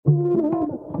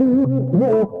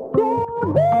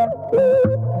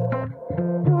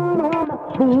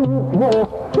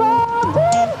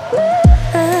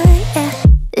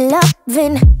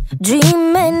Loving,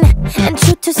 dreaming, and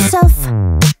true to self.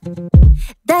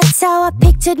 That's how I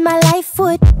pictured my life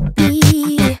would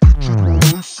be.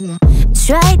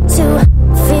 Tried to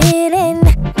fit in,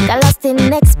 got lost in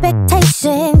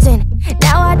expectations, and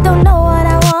now I don't know what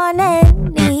I want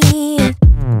and need.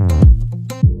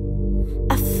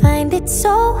 I find it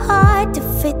so hard to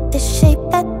fit the shape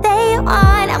that they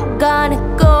want. I'm gonna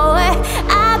go where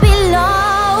I belong.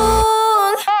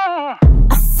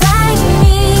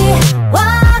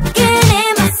 Walking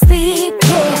in my sleep,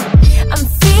 yeah. I'm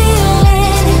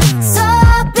feeling so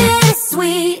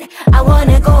bittersweet. I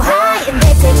wanna go high and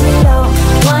they take me low.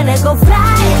 Wanna go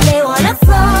fly and they wanna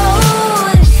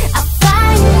float. I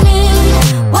find me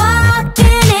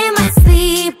walking in my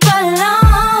sleep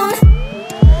alone.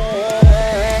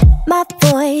 My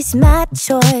voice, my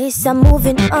choice, I'm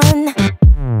moving on.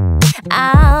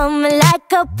 I'm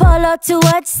like Apollo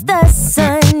towards the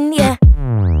sun, yeah.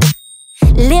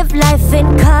 Live life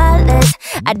in colors,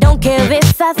 I don't care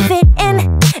if I fit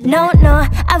in. No, no,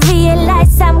 I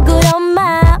realize I'm good on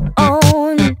my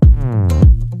own.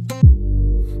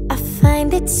 I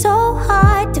find it so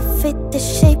hard to fit the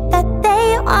shape that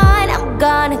they want. I'm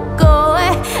gonna go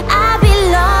where I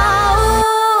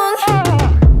belong.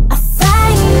 I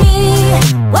find me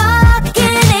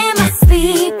walking in my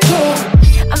sleep, yeah.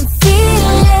 I'm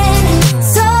feeling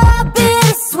so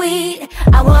bittersweet.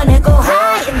 I wanna go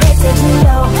high and they take me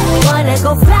low. Wanna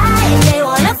go fly and they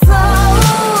wanna float.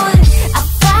 I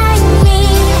find me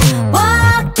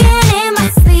walking in my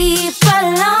sleep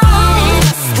alone.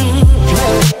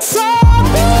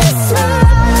 So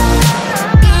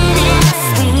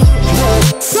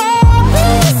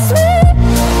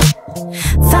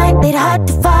find it hard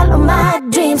to follow my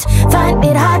dreams. Find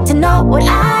it hard to know what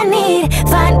I need.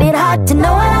 Find it hard to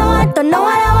know what I want. Don't know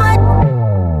what I want.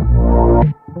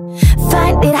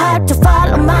 Find it hard to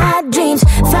follow my dreams.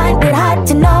 Find it hard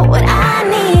to know what I